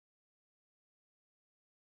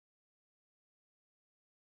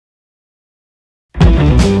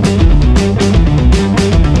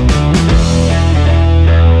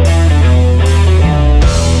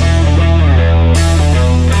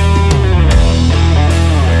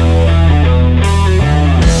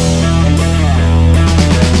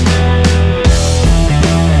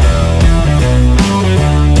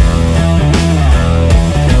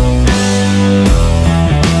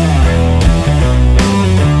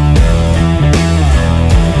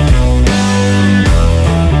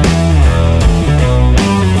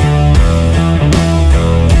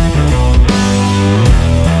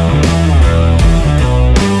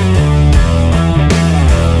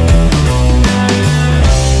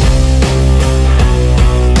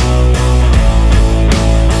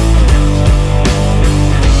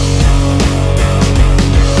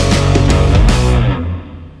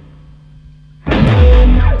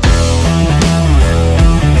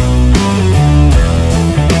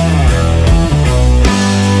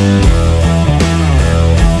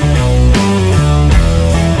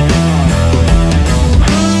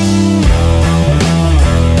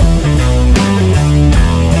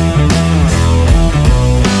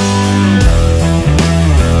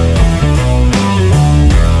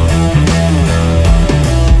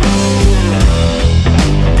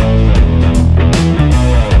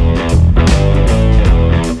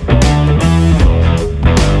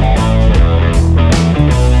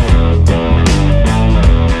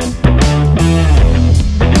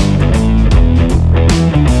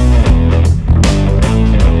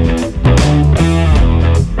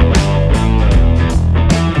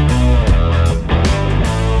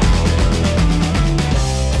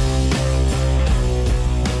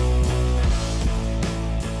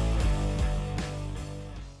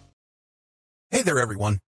there,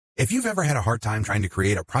 everyone. If you've ever had a hard time trying to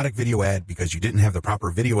create a product video ad because you didn't have the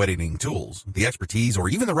proper video editing tools, the expertise, or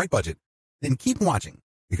even the right budget, then keep watching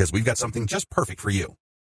because we've got something just perfect for you.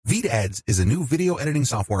 VeedAds is a new video editing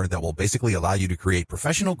software that will basically allow you to create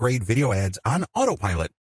professional-grade video ads on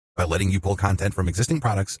autopilot by letting you pull content from existing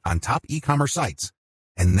products on top e-commerce sites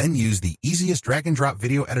and then use the easiest drag-and-drop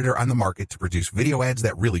video editor on the market to produce video ads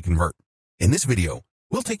that really convert. In this video,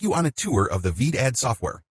 we'll take you on a tour of the VeedAds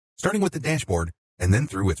software, starting with the dashboard and then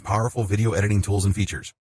through its powerful video editing tools and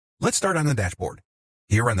features. Let's start on the dashboard.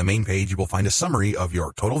 Here on the main page, you will find a summary of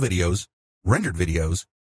your total videos, rendered videos,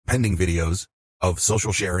 pending videos, of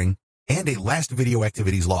social sharing, and a last video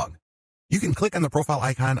activities log. You can click on the profile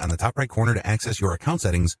icon on the top right corner to access your account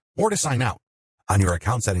settings or to sign out. On your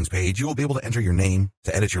account settings page, you will be able to enter your name,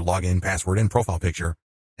 to edit your login, password, and profile picture,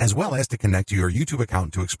 as well as to connect to your YouTube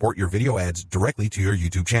account to export your video ads directly to your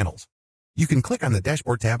YouTube channels. You can click on the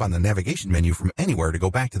dashboard tab on the navigation menu from anywhere to go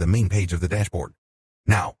back to the main page of the dashboard.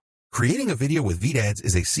 Now, creating a video with VeedAds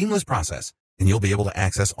is a seamless process, and you'll be able to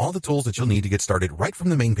access all the tools that you'll need to get started right from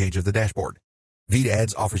the main page of the dashboard.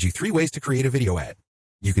 VeedAds offers you 3 ways to create a video ad.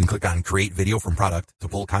 You can click on Create Video from Product to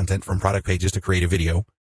pull content from product pages to create a video,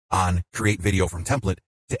 on Create Video from Template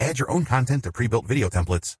to add your own content to pre-built video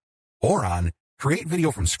templates, or on Create Video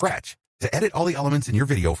from Scratch to edit all the elements in your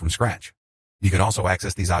video from scratch. You can also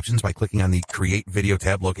access these options by clicking on the Create Video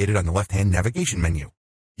tab located on the left-hand navigation menu.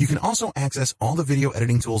 You can also access all the video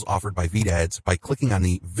editing tools offered by VeedAds by clicking on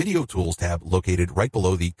the Video Tools tab located right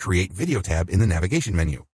below the Create Video tab in the navigation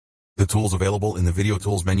menu. The tools available in the Video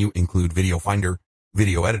Tools menu include Video Finder,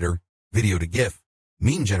 Video Editor, Video to GIF,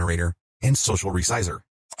 Meme Generator, and Social Resizer.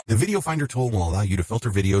 The Video Finder tool will allow you to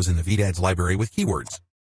filter videos in the VeedAds library with keywords.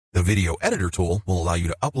 The Video Editor tool will allow you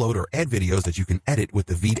to upload or add videos that you can edit with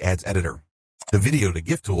the VeedAds editor. The Video to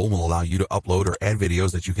GIF tool will allow you to upload or add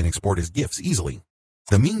videos that you can export as GIFs easily.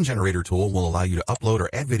 The Meme Generator tool will allow you to upload or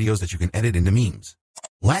add videos that you can edit into memes.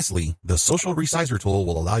 Lastly, the Social Resizer tool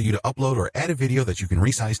will allow you to upload or add a video that you can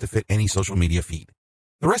resize to fit any social media feed.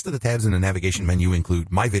 The rest of the tabs in the navigation menu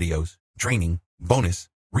include My Videos, Training, Bonus,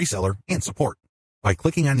 Reseller, and Support. By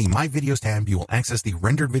clicking on the My Videos tab, you will access the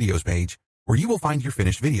Rendered Videos page, where you will find your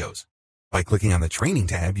finished videos. By clicking on the Training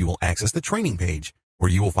tab, you will access the Training page,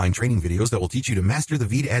 where you will find training videos that will teach you to master the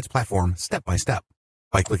VeedAds platform step by step.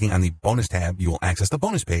 By clicking on the Bonus tab, you will access the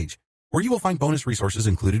Bonus page, where you will find bonus resources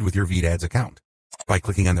included with your VeedAds account. By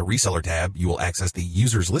clicking on the Reseller tab, you will access the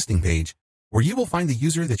Users Listing page, where you will find the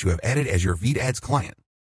user that you have added as your VeedAds client.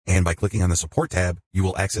 And by clicking on the Support tab, you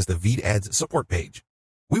will access the VeedAds Support page.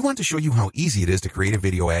 We want to show you how easy it is to create a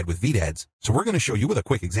video ad with VeedAds, so we're going to show you with a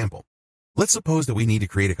quick example. Let's suppose that we need to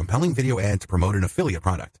create a compelling video ad to promote an affiliate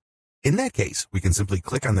product. In that case, we can simply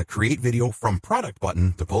click on the Create Video from Product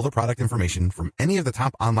button to pull the product information from any of the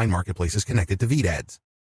top online marketplaces connected to VeedAds.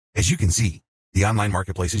 As you can see, the online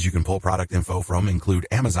marketplaces you can pull product info from include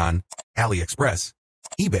Amazon, AliExpress,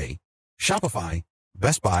 eBay, Shopify,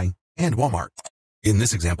 Best Buy, and Walmart. In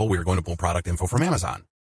this example, we are going to pull product info from Amazon.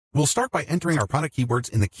 We'll start by entering our product keywords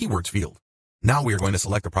in the Keywords field. Now we are going to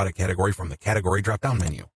select a product category from the Category drop-down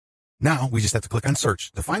menu. Now we just have to click on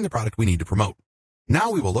Search to find the product we need to promote.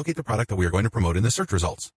 Now we will locate the product that we are going to promote in the search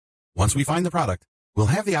results. Once we find the product, we'll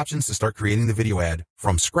have the options to start creating the video ad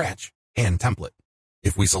from scratch and template.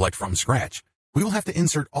 If we select from scratch, we will have to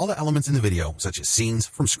insert all the elements in the video, such as scenes,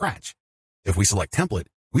 from scratch. If we select template,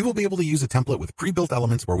 we will be able to use a template with pre-built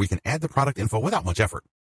elements where we can add the product info without much effort.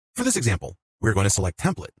 For this example, we're going to select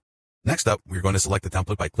template. Next up, we're going to select the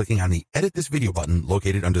template by clicking on the Edit This Video button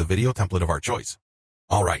located under the video template of our choice.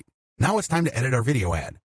 All right, now it's time to edit our video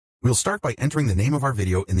ad. We'll start by entering the name of our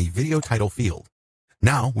video in the video title field.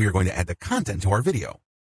 Now we are going to add the content to our video.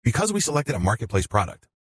 Because we selected a marketplace product,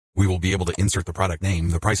 we will be able to insert the product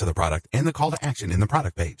name, the price of the product, and the call to action in the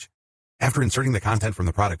product page. After inserting the content from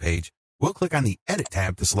the product page, we'll click on the Edit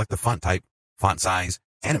tab to select the font type, font size,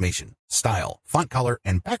 animation, style, font color,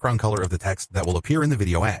 and background color of the text that will appear in the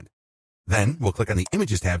video ad. Then we'll click on the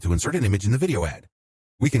Images tab to insert an image in the video ad.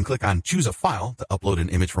 We can click on Choose a File to upload an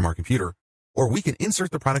image from our computer, or we can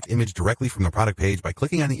insert the product image directly from the product page by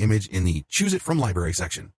clicking on the image in the Choose It From Library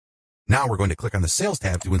section. Now we're going to click on the Sales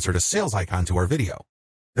tab to insert a sales icon to our video.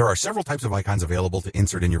 There are several types of icons available to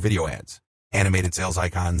insert in your video ads: animated sales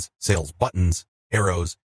icons, sales buttons,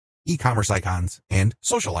 arrows, e-commerce icons, and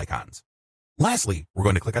social icons. Lastly, we're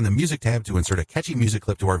going to click on the Music tab to insert a catchy music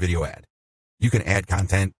clip to our video ad. You can add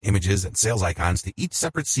content, images, and sales icons to each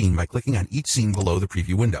separate scene by clicking on each scene below the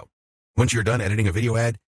preview window. Once you're done editing a video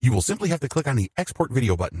ad, you will simply have to click on the Export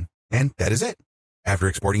Video button, and that is it. After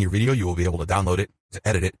exporting your video, you will be able to download it, to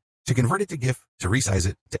edit it, to convert it to GIF, to resize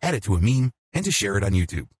it, to add it to a meme, and to share it on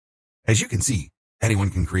YouTube. As you can see,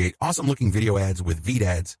 Anyone can create awesome-looking video ads with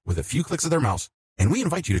VeedAds with a few clicks of their mouse, and we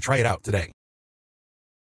invite you to try it out today.